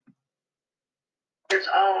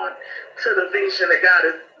on to the vision that God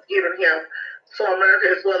has given him for America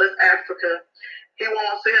as well as Africa. He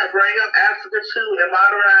wants to help bring up Africa too and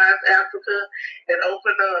modernize Africa and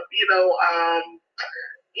open up,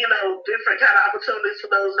 different kind of opportunities for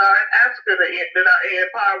those that are in Africa that are in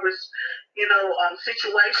impoverished,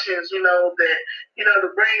 situations, to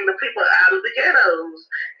bring the people out of the ghettos.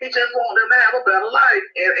 He just wants them to have a better life.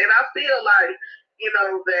 And I feel like,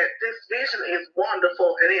 that this vision is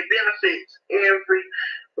wonderful and it benefits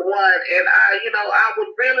everyone. And I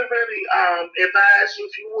would really, really advise you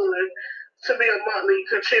if you would to be a monthly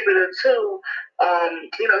contributor to,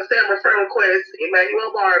 Stammer Friend Request,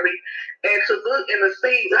 Emmanuel Barbie, and to look and to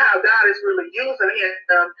see how God is really using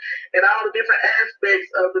him and all the different aspects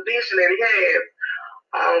of the vision that he has.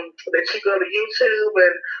 That you go to YouTube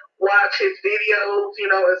and watch his videos,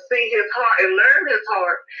 and see his heart and learn his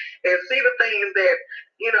heart and see the things that,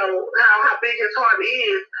 how big his heart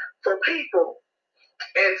is for people,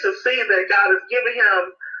 and to see that God has given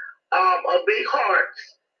him a big heart,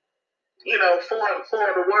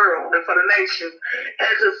 for the world and for the nation,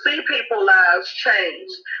 and to see people's lives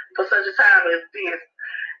change for such a time as this.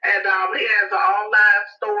 And he has an online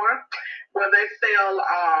store where they sell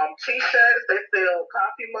t-shirts, they sell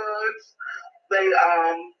coffee mugs, they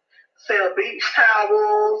sell beach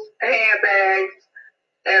towels, handbags,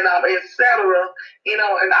 and etc.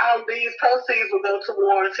 And all these proceeds will go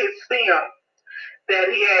towards his film that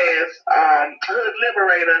he has, Hood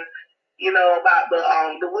Liberator, about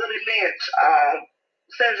the Willie Lynch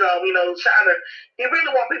syndrome, trying to, he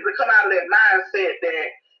really wants people to come out of that mindset that,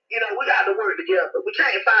 we got to work together. We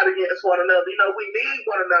can't fight against one another. We need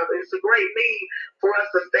one another. It's a great need for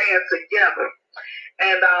us to stand together.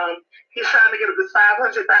 And he's trying to get up to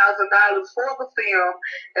 $500,000 for the film.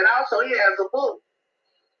 And also he has a book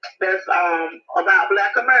that's about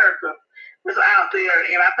Black America. It's out there,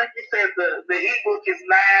 and I think he said the ebook is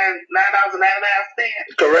 $9.99.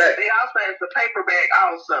 Correct. He also has the paperback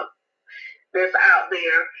also that's out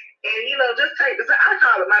there. And just take this. I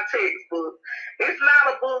call it my textbook. It's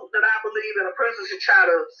not a book that I believe that a person should try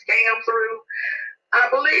to scam through. I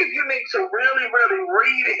believe you need to really, really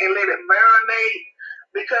read it and let it marinate,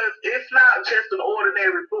 because it's not just an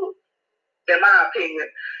ordinary book, in my opinion.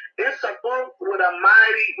 It's a book with a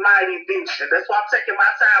mighty, mighty vision. That's why I'm taking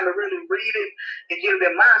my time to really read it and get it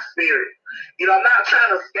in my spirit. I'm not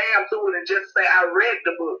trying to scam through it and just say I read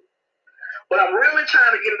the book. But I'm really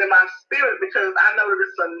trying to get it in my spirit, because I know that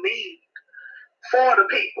it's a need for the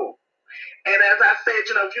people. And as I said,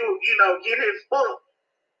 if you, get his book,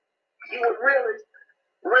 you would really,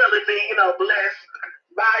 really be, blessed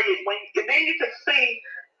by it. And then you can see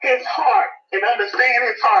his heart and understand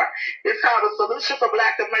his heart. It's called The Solution for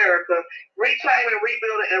Black America, Reclaiming,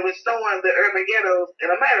 Rebuilding, and Restoring the Urban Ghettos in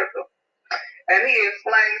America. And he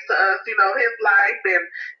explains to us, his life, and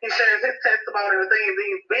he shares his testimony and the things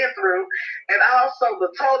he's been through, and also the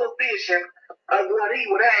total vision of what he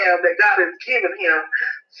would have that God has given him.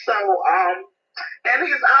 So, and he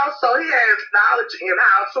has knowledge in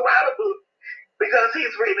how to write a book, because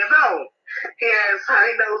he's written his own. He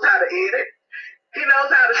knows how to edit. He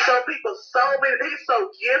knows how to show people he's so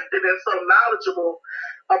gifted and so knowledgeable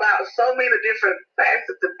about so many different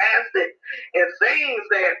facets and aspects and things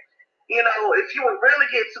that, if you would really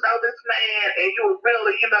get to know this man and you would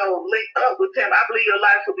really, link up with him, I believe your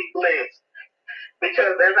life will be blessed.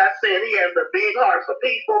 Because as I said, he has a big heart for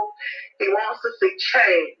people. He wants to see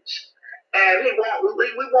change. And we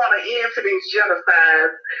want to end to these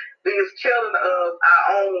genocides, these killing of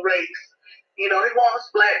our own race. He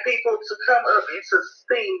wants Black people to come up and to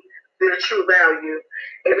see their true value.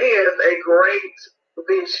 And he has a great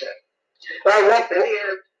vision.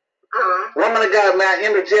 Woman of God, may I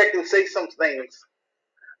interject and say some things?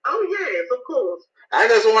 Oh, yes, of course. I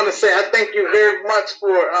just want to say I thank you very much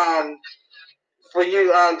for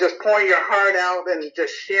you just pouring your heart out and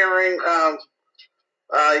just sharing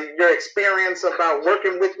your experience about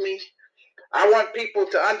working with me. I want people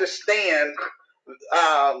to understand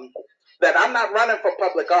that I'm not running for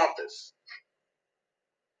public office.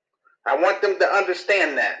 I want them to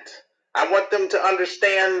understand that. I want them to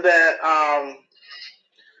understand that,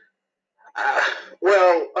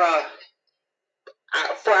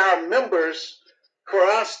 for our members, for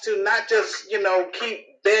us to not just, keep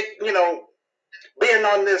being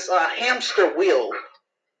on this hamster wheel.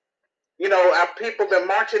 Our people been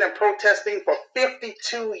marching and protesting for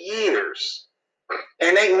 52 years.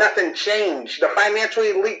 And ain't nothing changed. The financial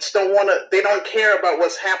elites they don't care about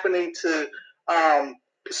what's happening to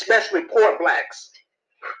especially poor Blacks.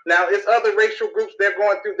 Now, it's other racial groups, they're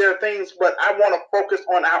going through their things, but I want to focus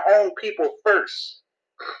on our own people first.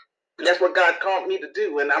 That's what God called me to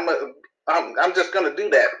do, and I'm going to I'm just going to do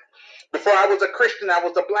that. Before I was a Christian, I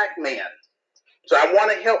was a black man. So I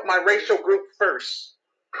want to help my racial group first.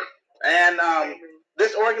 And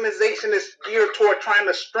this organization is geared toward trying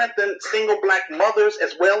to strengthen single black mothers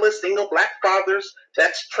as well as single black fathers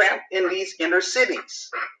that's trapped in these inner cities.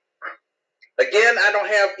 Again, I don't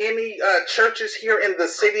have any churches here in the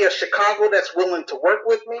city of Chicago that's willing to work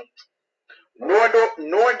with me, nor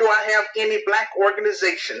do I have any black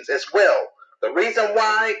organizations as well. The reason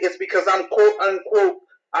why is because I'm quote unquote,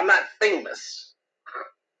 I'm not famous.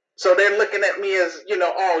 So they're looking at me as,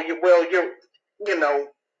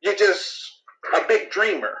 you're just a big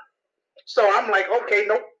dreamer. So I'm like, okay,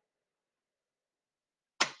 nope.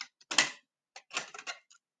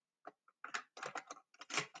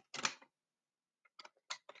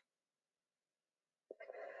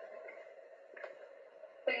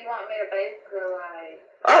 So you want me to basically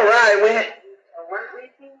all right, work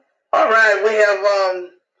with you? All right, we have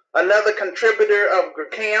another contributor of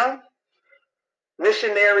GRCAM,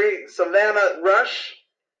 missionary Savannah Rush.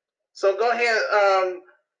 So go ahead,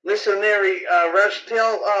 missionary Rush,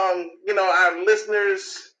 tell our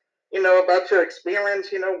listeners, about your experience,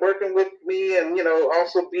 working with me and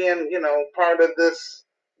also being, part of this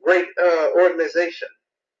great organization.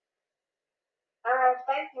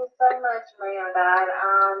 Thank you so much, man of God.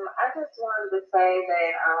 I just wanted to say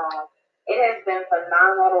that it has been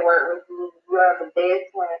phenomenal to work with you. You are the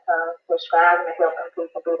best when it comes to striving and helping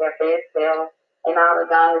people do their best self and all that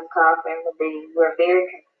God has called them to be. You are very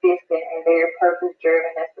consistent and very purpose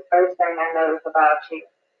driven. That's the first thing I noticed about you.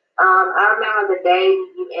 I remember the day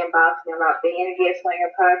you inboxed me about being a guest on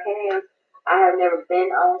your podcast. I have never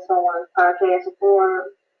been on someone's podcast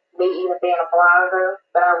before, me even being a blogger,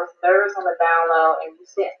 but I was nervous on the download, and you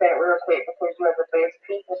sent that real quick because you are the best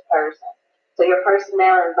people's person. So your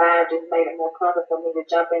personality and vibe just made it more comfortable for me to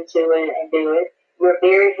jump into it and do it. You're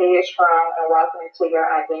very headstrong and walking into your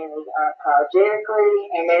identity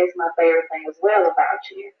unapologetically, and that is my favorite thing as well about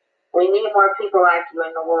you. We need more people like you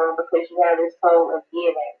in the world because you have this soul of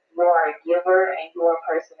giving. You are a giver, and you are a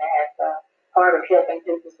person that has the heart of helping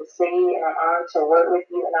people succeed, and I'm honored to work with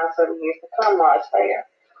you and also the years to come, Lars Fair.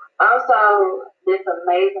 Also, this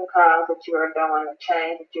amazing cause that you are doing, the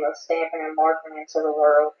change that you are stamping and marking into the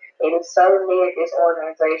world, it is so near this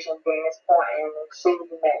organization being this point in the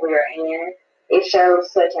season that we are in. It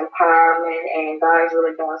shows such empowerment, and God is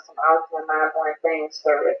really doing some awesome and mind-blowing things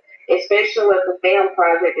through it, especially with the film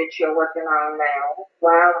project that you're working on now.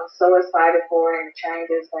 Wow, I'm so excited for it and the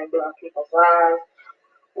changes and doing people's lives.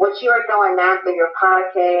 What you are doing now through your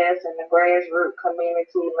podcast and the grassroots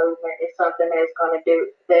community movement is something that's going to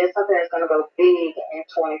go big in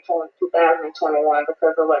 2021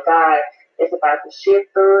 because of what God is about to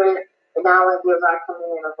shift through it. It not only gives our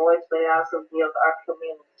community a voice, but it also gives our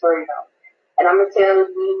community freedom. And I'm going to tell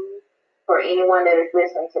you, for anyone that is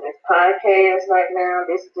listening to this podcast right now,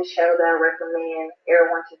 this is the show that I recommend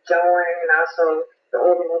everyone to join and also the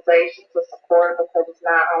organization to support because it's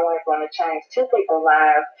not only going to change two people's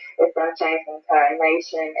lives, it's going to change the entire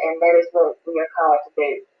nation, and that is what we are called to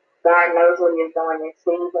do. God knows what He is doing this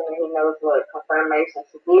season, and He knows what confirmation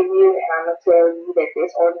to give you, and I'm going to tell you that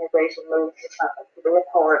this organization moves to something to be a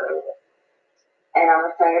part of it. And I'm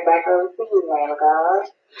going to turn it back over to you, man of God.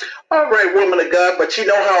 All right, woman of God, but you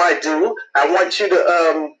know how I do. I want you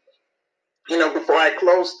to, before I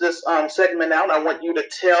close this segment out, I want you to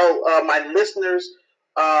tell my listeners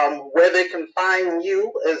where they can find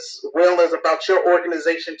you as well as about your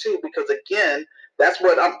organization too, because again, this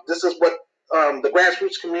is what the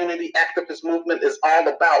grassroots community activist movement is all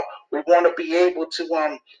about. We want to be able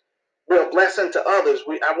to be a blessing to others.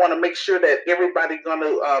 I want to make sure that everybody's going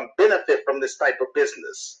to benefit from this type of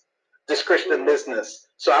business, this Christian business.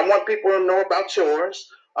 So I want people to know about yours.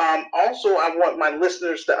 Also, I want my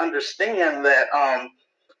listeners to understand that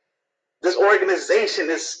this organization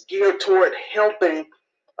is geared toward helping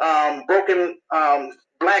broken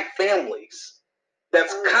black families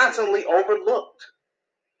that's constantly overlooked.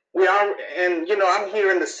 I'm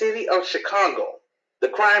here in the city of Chicago. The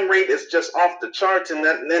crime rate is just off the charts, and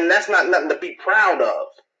that's not nothing to be proud of.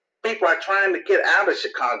 People are trying to get out of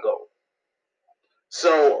Chicago.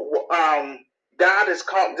 So God has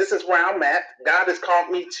called. This is where I'm at. God has called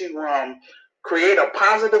me to create a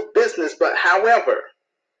positive business. But however,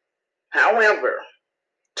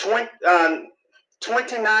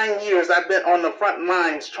 29 years I've been on the front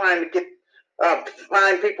lines trying to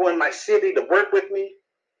find people in my city to work with me,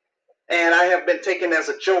 and I have been taken as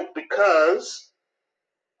a joke because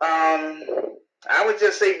I would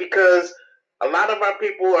just say because a lot of our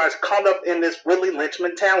people are caught up in this Willie Lynch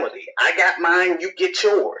mentality. I got mine, you get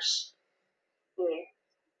yours. Yeah.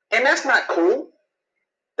 And that's not cool.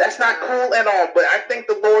 That's not cool at all. But I thank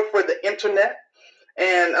the Lord for the internet,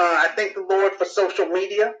 and I thank the Lord for social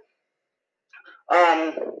media.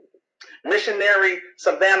 Missionary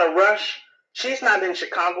Savannah Rush, she's not in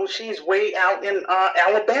Chicago. She's way out in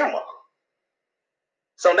Alabama.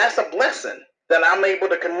 So that's a blessing that I'm able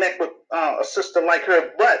to connect with a sister like her.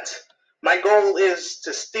 But my goal is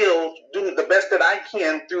to still do the best that I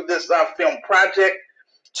can through this film project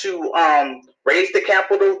to raise the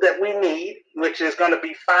capital that we need, which is going to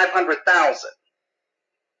be $500,000.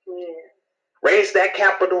 Yeah. Raise that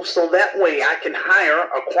capital so that way I can hire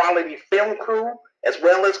a quality film crew as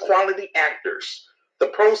well as quality actors. The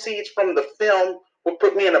proceeds from the film will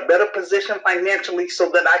put me in a better position financially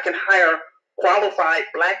so that I can hire qualified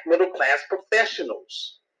Black middle-class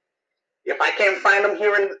professionals. If I can't find them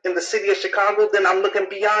here in the city of Chicago, then I'm looking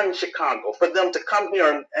beyond Chicago for them to come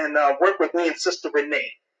here and work with me and Sister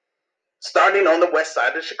Renee. Starting on the west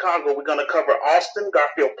side of Chicago, we're going to cover Austin,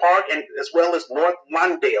 Garfield Park, and as well as North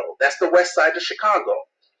Lawndale. That's the west side of Chicago.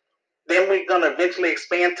 Then we're going to eventually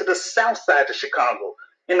expand to the south side of Chicago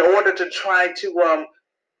in order to try to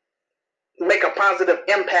make a positive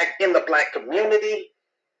impact in the Black community,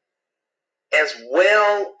 as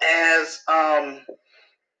well as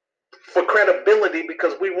for credibility,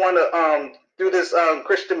 because we want to, through this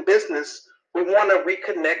Christian business, we want to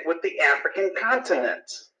reconnect with the African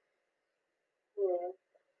continent.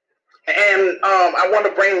 And I want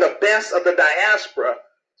to bring the best of the diaspora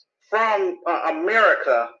from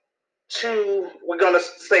America to, we're going to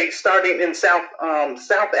say, starting in South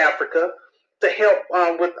Africa, to help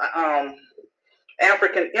with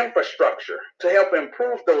African infrastructure, to help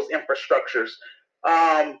improve those infrastructures.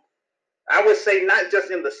 I would say not just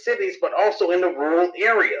in the cities, but also in the rural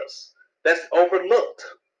areas that's overlooked,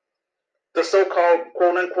 the so-called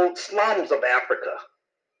quote-unquote slums of Africa,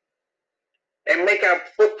 and make our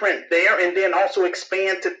footprint there, and then also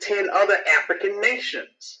expand to 10 other African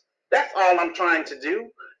nations. That's all I'm trying to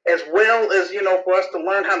do, as well as, for us to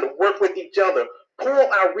learn how to work with each other,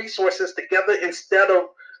 pull our resources together instead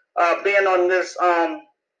of being on this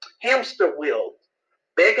hamster wheel,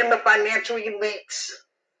 begging the financial elites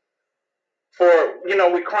for,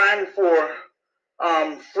 we're crying for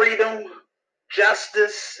freedom,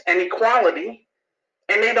 justice, and equality,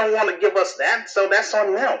 and they don't want to give us that, so that's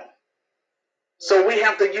on them. So we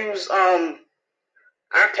have to use our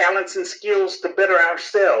talents and skills to better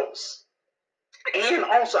ourselves. And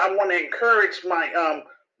also, I want to encourage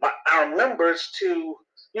our members to,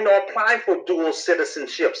 apply for dual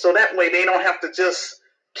citizenship. So that way they don't have to just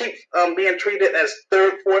keep being treated as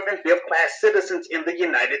third, fourth, and fifth class citizens in the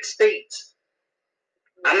United States.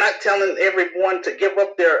 I'm not telling everyone to give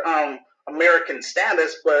up their American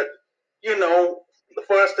status, but,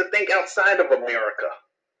 for us to think outside of America.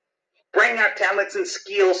 Bring our talents and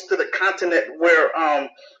skills to the continent where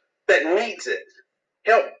that needs it.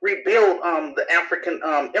 Help rebuild the African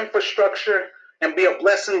infrastructure and be a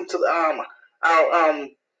blessing to our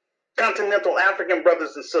continental African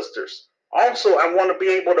brothers and sisters. Also, I want to be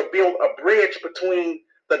able to build a bridge between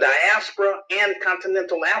the diaspora and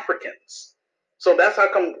continental Africans. So that's how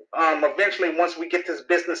come eventually, once we get this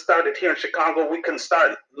business started here in Chicago, we can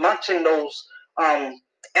start launching those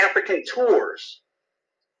African tours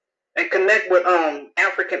and connect with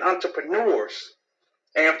African entrepreneurs.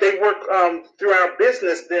 And if they work through our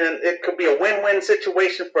business, then it could be a win-win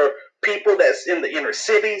situation for people that's in the inner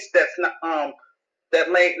cities that's not that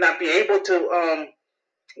may not be able to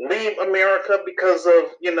leave America because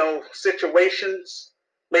of situations.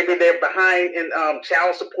 Maybe they're behind in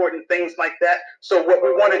child support and things like that. So what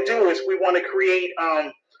we want to do is we want to create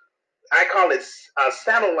I call it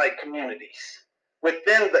satellite communities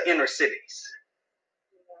within the inner cities.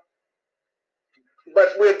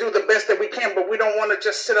 But we'll do the best that we can, but we don't want to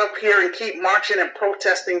just sit up here and keep marching and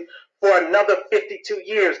protesting for another 52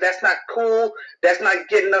 years. That's not cool. That's not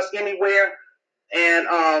getting us anywhere. And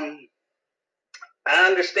I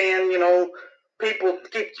understand, people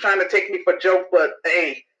keep trying to take me for joke, but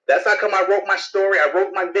hey, that's how come I wrote my story. I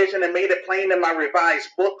wrote my vision and made it plain in my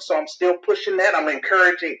revised book, so I'm still pushing that. I'm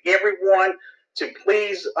encouraging everyone to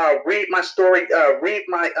please read my story, read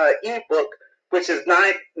my ebook, which is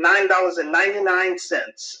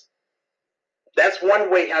 $9.99. That's one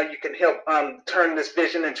way how you can help turn this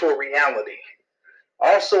vision into a reality.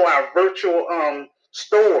 Also, our virtual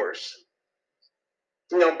stores.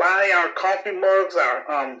 Buy our coffee mugs,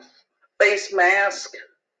 our face mask,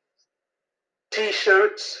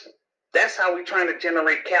 T-shirts. That's how we're trying to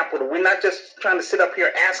generate capital. We're not just trying to sit up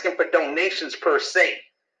here asking for donations per se.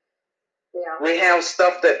 Yeah. We have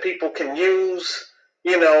stuff that people can use,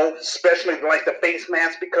 especially like the face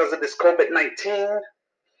mask because of this COVID-19.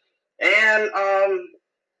 And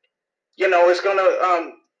it's going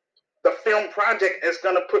to, the film project is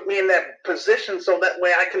going to put me in that position so that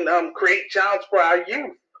way I can create jobs for our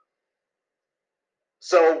youth.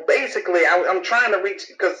 So basically, I'm trying to reach,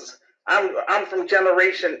 because I'm from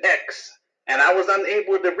Generation X, and I was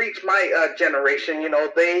unable to reach my generation.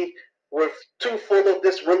 They were too full of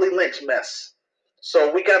this Willie Lynch mess.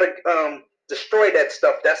 So we got to destroy that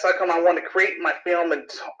stuff. That's how come I want to create my film and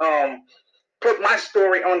put my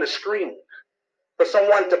story on the screen for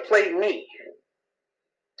someone to play me.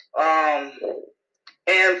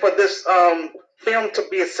 And for this film to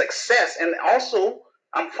be a success. And also,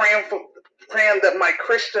 I'm praying that my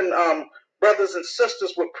Christian brothers and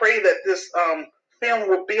sisters would pray that this film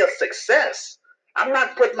will be a success. I'm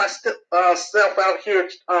not putting myself out here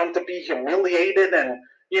to be humiliated and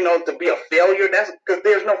to be a failure. That's because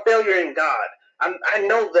there's no failure in God. I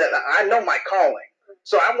know that. I know my calling.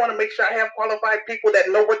 So I want to make sure I have qualified people that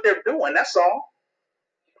know what they're doing. That's all.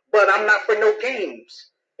 But I'm not for no games.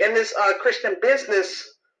 In this Christian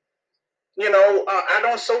business, I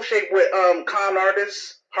don't associate with con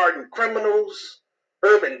artists, hardened criminals,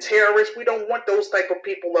 urban terrorists. We don't want those type of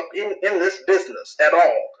people up in this business at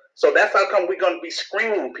all. So that's how come we're going to be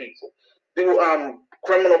screening people, do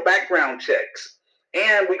criminal background checks.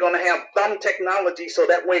 And we're going to have thumb technology so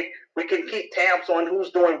that way we can keep tabs on who's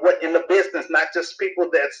doing what in the business, not just people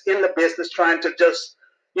that's in the business trying to just,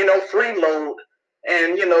 freeload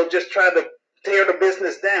and, just try to tear the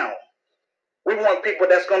business down. We want people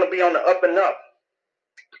that's going to be on the up and up.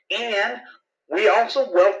 And we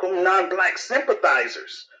also welcome non-Black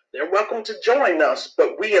sympathizers. They're welcome to join us,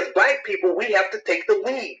 but we as Black people, we have to take the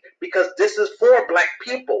lead because this is for Black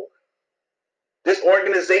people. This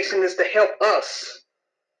organization is to help us.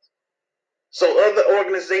 So other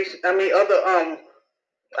organizations,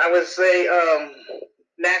 I would say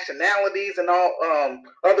nationalities and all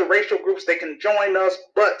other racial groups, they can join us,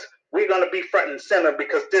 but we're going to be front and center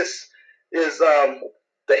because this is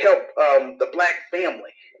to help the Black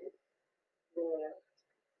family.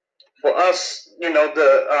 For us,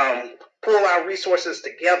 to pull our resources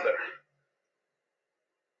together.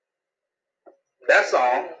 That's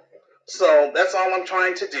all. So that's all I'm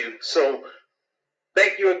trying to do. So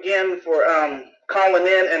thank you again for calling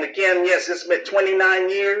in. And again, yes, it's been 29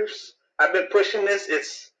 years. I've been pushing this.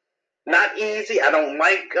 It's not easy. I don't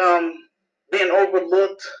like being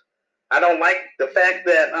overlooked. I don't like the fact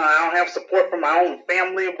that I don't have support from my own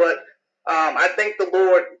family. But I thank the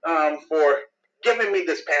Lord for giving me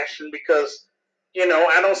this passion because,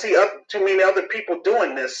 I don't see too many other people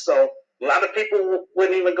doing this. So a lot of people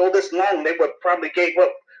wouldn't even go this long. They would probably gave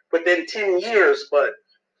up within 10 years. But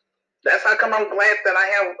that's how come I'm glad that I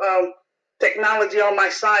have technology on my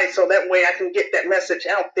side so that way I can get that message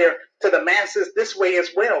out there to the masses this way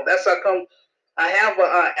as well. That's how come I have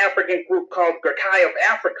an African group called Gurkai of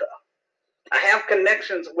Africa. I have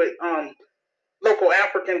connections with local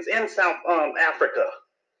Africans in South Africa.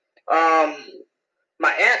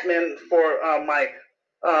 My admin for my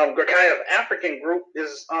Gurkai of African group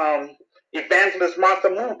is Evangelist Martha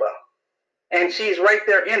Mumba, and she's right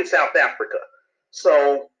there in South Africa.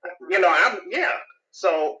 So,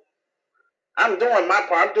 so I'm doing my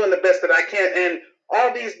part. I'm doing the best that I can. And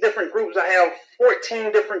all these different groups, I have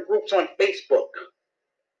 14 different groups on Facebook.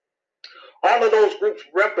 All of those groups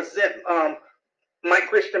represent my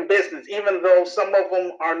Christian business, even though some of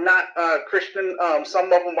them are not Christian,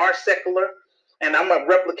 some of them are secular. And I'm going to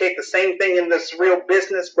replicate the same thing in this real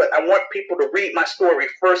business, but I want people to read my story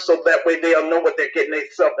first so that way they'll know what they're getting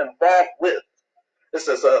themselves involved with. This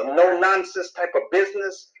is a no-nonsense type of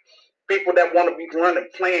business. People that want to be running,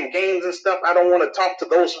 playing games and stuff, I don't want to talk to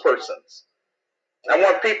those persons. I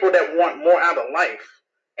want people that want more out of life.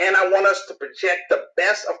 And I want us to project the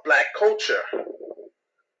best of Black culture. And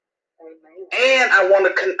I want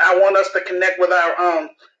us to connect with our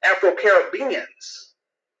Afro-Caribbeans.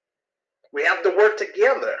 We have to work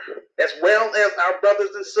together, as well as our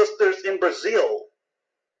brothers and sisters in Brazil.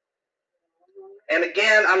 And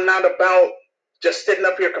again, I'm not about just sitting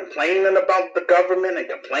up here complaining about the government and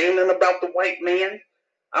complaining about the white man.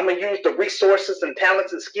 I'm going to use the resources and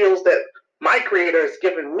talents and skills that my Creator has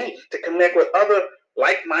given me to connect with other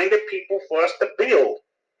like-minded people for us to build.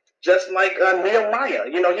 Just like Nehemiah,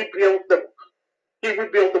 he rebuilt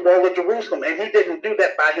the wall of Jerusalem, and he didn't do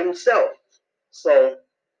that by himself. So,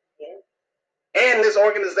 and this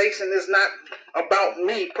organization is not about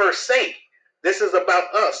me per se. This is about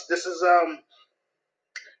us. This is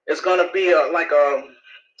it's going to be I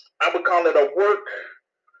would call it a work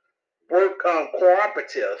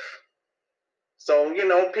cooperative. So,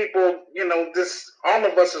 people, all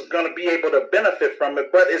of us is going to be able to benefit from it,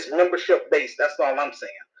 but it's membership based. That's all I'm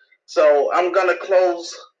saying. So I'm going to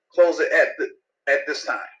close close it at this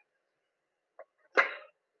time.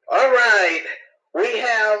 All right, we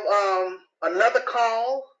have another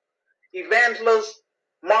call. Evangelist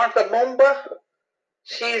Martha Mumba.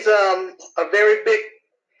 She's a very big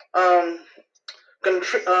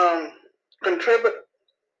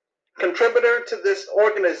contributor to this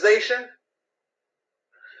organization.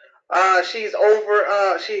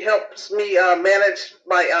 She helps me manage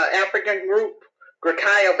my African group,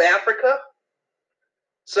 Grekai of Africa.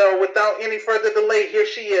 So without any further delay, here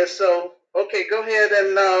she is. So, okay, go ahead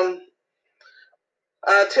and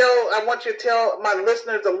I want you to tell my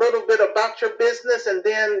listeners a little bit about your business, and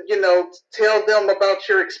then, tell them about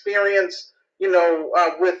your experience,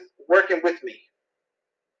 with working with me.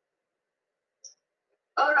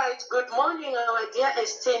 All right. Good morning, our dear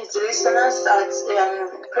esteemed listeners. It's a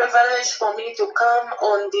privilege for me to come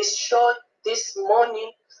on this show this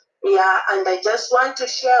morning. Yeah, and I just want to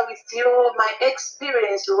share with you my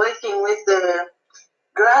experience working with the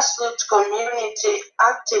grassroots community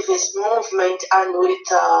activist movement and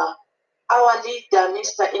with our leader,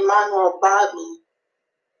 Mr. Emmanuel Barbie,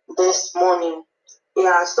 this morning.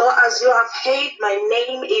 Yeah, so as you have heard, my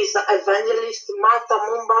name is Evangelist Martha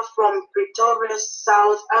Mumba from Pretoria,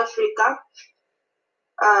 South Africa.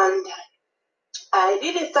 And I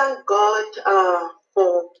really thank God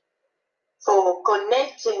for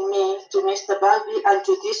connecting me to Mr. Barbie and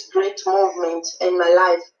to this great movement in my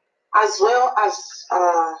life, as well as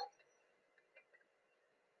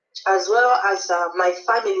my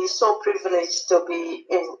family is so privileged to be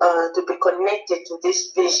connected to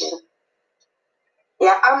this vision.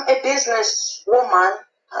 Yeah, I'm a business woman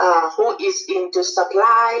who is into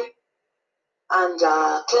supply and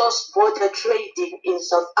cross-border trading in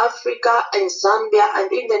South Africa and Zambia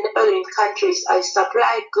and in the neighboring countries. I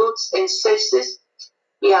supply goods and services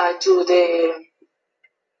to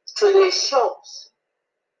the shops,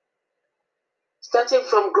 starting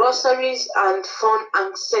from groceries and phone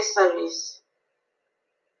accessories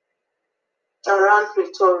around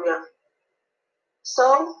Pretoria.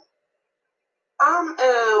 So I'm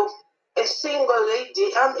a single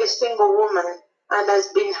lady, I'm a single woman, and has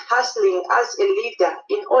been hustling as a leader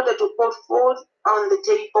in order to put food on the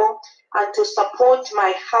table and to support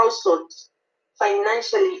my household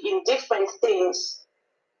financially in different things,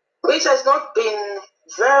 which has not been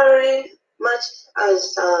very much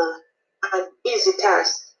as an easy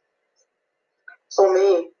task for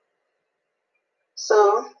me.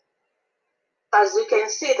 So, as you can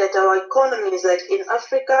see that our economy is like in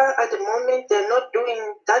Africa at the moment, they're not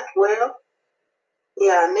doing that well.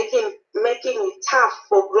 Yeah, making it tough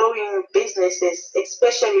for growing businesses,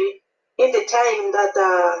 especially in the time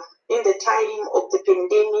of the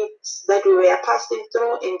pandemics that we were passing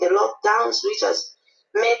through, in the lockdowns, which has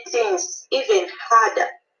made things even harder.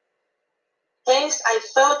 Hence, I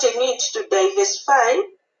felt a need to diversify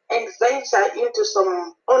and venture into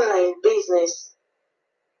some online business,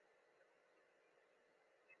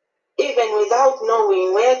 even without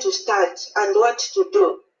knowing where to start and what to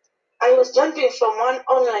do. I was jumping from one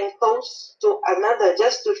online course to another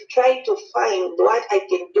just to try to find what I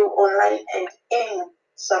can do online and earn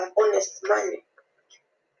some honest money.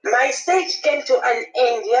 My stage came to an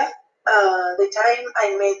end, the time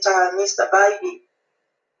I met Mr. Barbie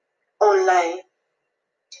online,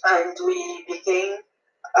 and we became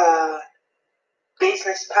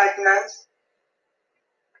business partners.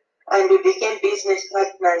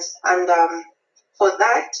 And for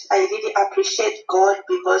that, I really appreciate God,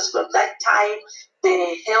 because from that time,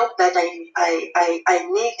 the help that I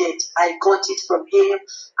needed, I got it from Him,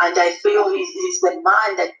 and I feel He's the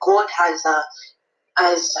man that God has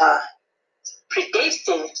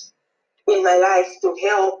predestined in my life to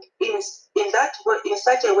help in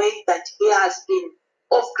such a way that He has been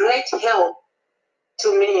of great help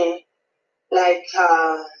to me, like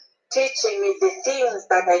teaching me the things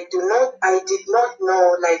that I did not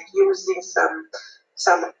know, like using some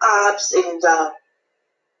apps and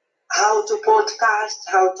how to podcast,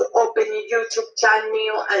 how to open a YouTube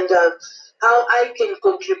channel, and how I can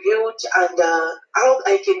contribute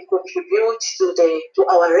to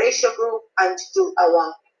our racial group and to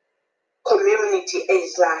our community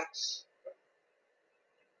as large.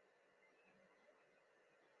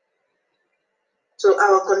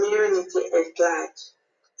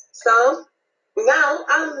 So now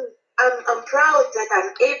I'm proud that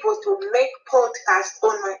I'm able to make podcasts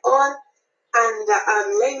on my own, and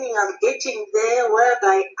I'm learning, I'm getting there,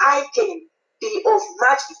 whereby I can be of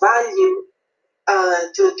much value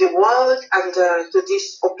to the world and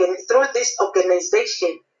through this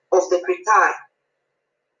organization of the Grekai.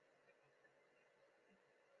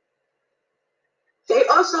 The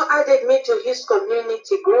also added me to his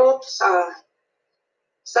community groups,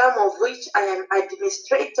 some of which I am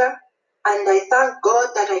administrator, and I thank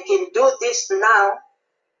God that I can do this now,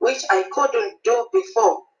 which I couldn't do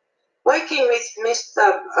before. Working with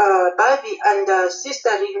Mr. Bobby and Sister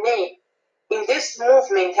Renee in this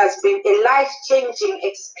movement has been a life-changing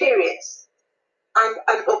experience and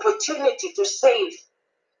an opportunity to save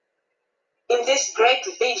in this great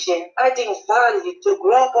vision, adding value to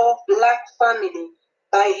global Black family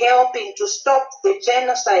by helping to stop the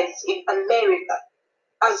genocides in America,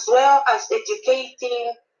 as well as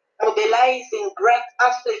educating, mobilizing Black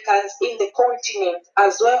Africans in the continent,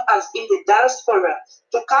 as well as in the diaspora,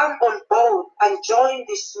 to come on board and join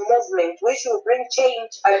this movement, which will bring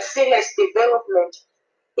change and seamless development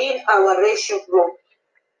in our racial group,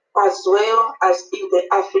 as well as in the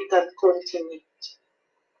African continent.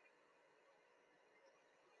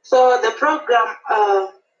 So the program,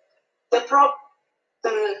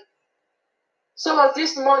 so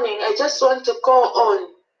this morning I just want to call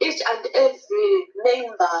on each and every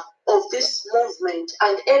member of this movement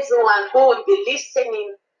and everyone who will be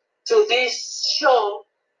listening to this show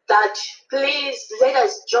that please let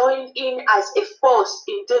us join in as a force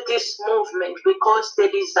into this movement, because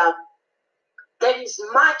there is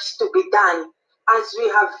much to be done, as we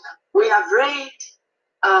have read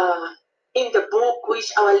in the book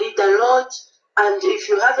which our leader wrote. And if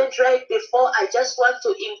you haven't read before, I just want to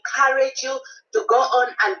encourage you to go on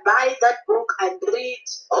and buy that book and read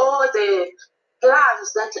all the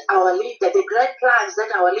plans that our leader, the great plans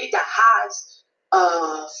that our leader has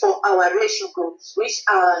for our racial groups,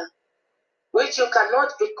 which you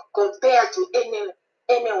cannot be compared to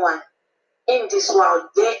anyone in this world.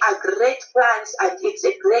 They are great plans and it's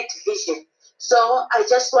a great vision. So I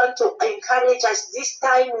just want to encourage us this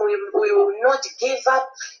time. We will not give up.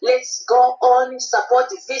 Let's go on, support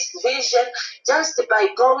this vision just by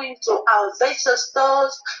going to our virtual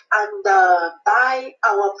stores and buy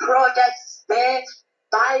our products there,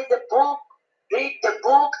 buy the book, read the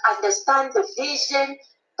book, understand the vision,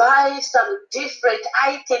 buy some different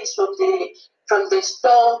items from the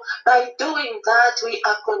store. By doing that, we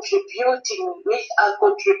are contributing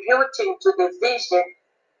to the vision,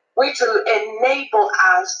 which will enable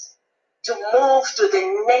us to move to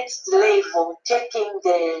the next level, taking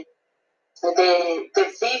the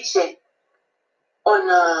vision on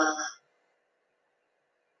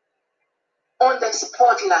the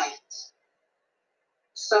spotlight.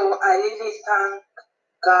 So I really thank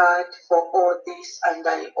God for all this, and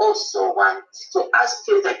I also want to ask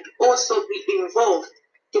you that also be involved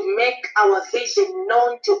to make our vision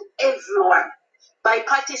known to everyone by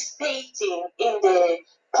participating in the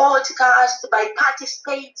podcast, by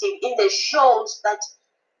participating in the shows that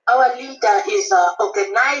our leader is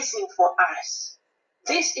organizing for us.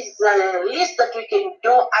 This is the least that we can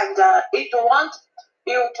do, and it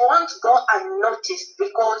won't go unnoticed,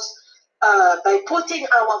 because by putting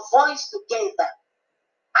our voice together,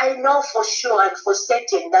 I know for sure and for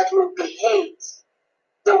certain that we'll be heard.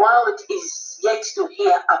 The world is yet to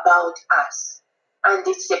hear about us, and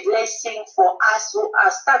it's a blessing for us who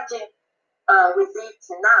are starting with it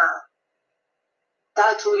now,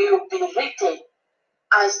 that we will be written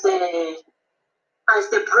as the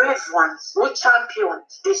brave ones who championed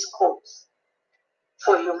this cause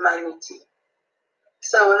for humanity.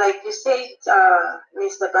 So, like you said,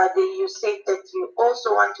 Mr. Buddy, you said that you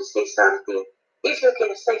also want to say something. If you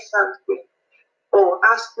can say something or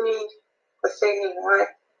ask me concerning what,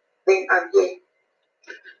 then I'm here.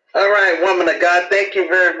 All right, woman of God, thank you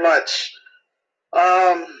very much.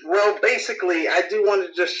 Well, basically, I do want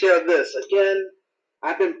to just share this. Again,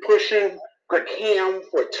 I've been pushing GRCAM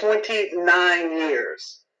for 29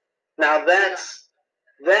 years. Now, that's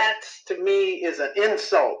to me is an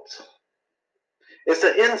insult. It's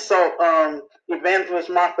an insult, Evangelist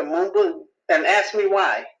Martha Mumba, and ask me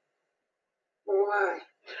why. Why?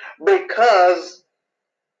 Because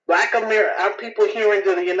Black our people here in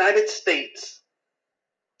the United States,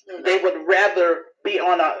 they would rather be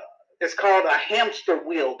on it's called a hamster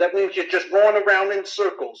wheel. That means you're just going around in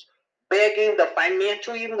circles, begging the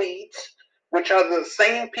financial elites, which are the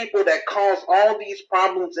same people that cause all these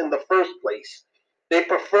problems in the first place. They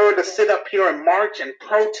prefer to sit up here and march and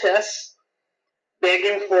protest,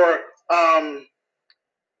 begging for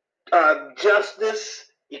justice,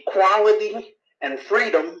 equality, and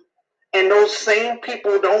freedom, and those same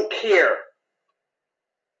people don't care.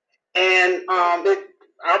 And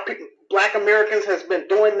Black Americans has been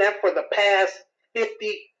doing that for the past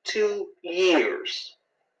 52 years.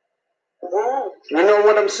 Whoa. You know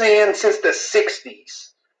what I'm saying? Since the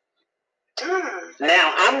 60s.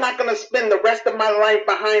 Now, I'm not going to spend the rest of my life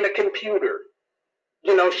behind a computer.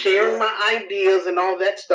 you know, sharing my ideas and all that stuff.